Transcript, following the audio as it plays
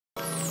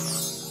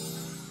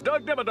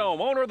Doug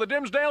Dimmadome, owner of the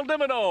Dimsdale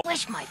Dimmadome.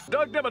 Wish my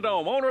Doug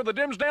Dimmadome, owner of the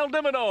Dimsdale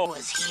Dimmadome.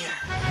 was here.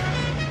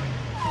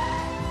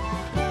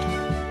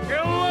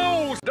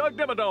 Hello, Doug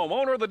Dimmadome,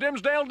 owner of the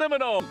Dimsdale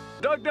Dimmadome.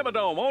 Doug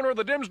Dimmadome, owner of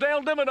the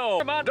Dimsdale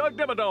Dimmadome. Doug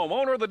Dimmadome,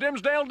 owner of the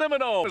Dimsdale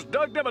Dimmadome.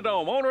 Doug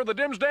Dimmadome, owner of the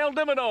Dimsdale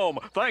Dimmadome.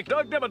 Thank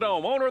Doug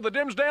Dimmadome, owner of the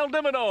Dimsdale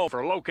Dimmadome,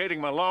 for locating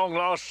my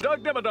long-lost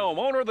Doug Dimmadome,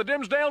 owner of the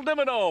Dimsdale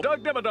Dimmadome.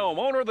 Doug Dimmadome,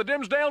 owner of the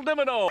Dimsdale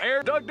Dimmadome.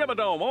 Air Doug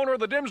Dimmadome, owner of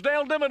the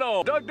Dimsdale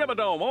Dimmadome. Doug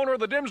Dimmadome, owner of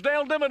the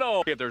Dimsdale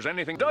Dimmadome. If there's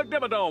anything Doug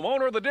Dimmadome,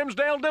 owner of the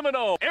Dimsdale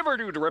Dimmadome, ever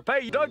do to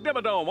repay Doug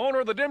Dimmadome, owner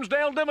of the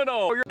Dimsdale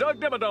Dimmadome, or your Doug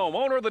Dimmadome,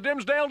 owner of the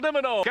Dimsdale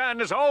Dimmadome,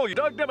 kindness all you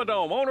Doug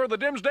Dimmadome, owner of the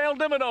Dimsdale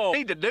Dimmadome,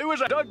 need to do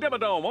is a Doug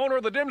Dimmadome, owner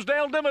of the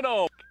Dimsdale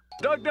Dimmadome.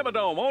 Doug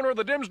Dimmadome, owner of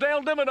the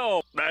Dimsdale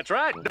Dimmadome. That's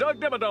right. Doug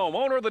Dimmadome,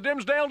 owner of the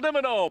Dimsdale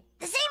Dimmadome.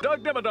 The same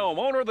Doug Dimmadome,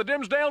 owner of the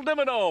Dimsdale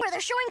Dimmadome. where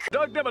they're showing.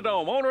 Doug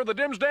Dimmadome, owner of the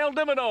Dimsdale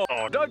Dimmadome.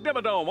 Oh, Doug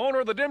Dimmadome,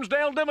 owner of the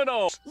Dimsdale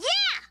Dimmadome.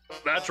 Yeah!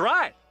 That's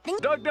right.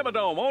 Doug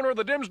Dimmadome, owner of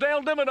the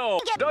Dimsdale Dimmadome.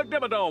 Doug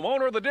Dimmadome,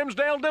 owner of the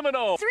Dimsdale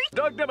Dimmadome.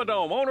 Doug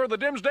Dimmadome, owner of the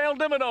Dimsdale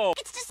Dimmadome.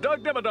 It's just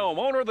Doug Dimmadome,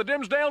 owner of the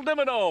Dimsdale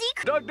Dimmadome.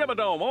 Doug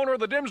Dimmadome, owner of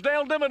the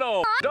Dimsdale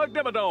Dimmadome. Doug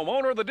Dimmadome,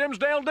 owner of the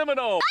Dimsdale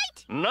Dimmadome.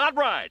 right. Not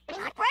right.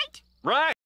 Not right. Right.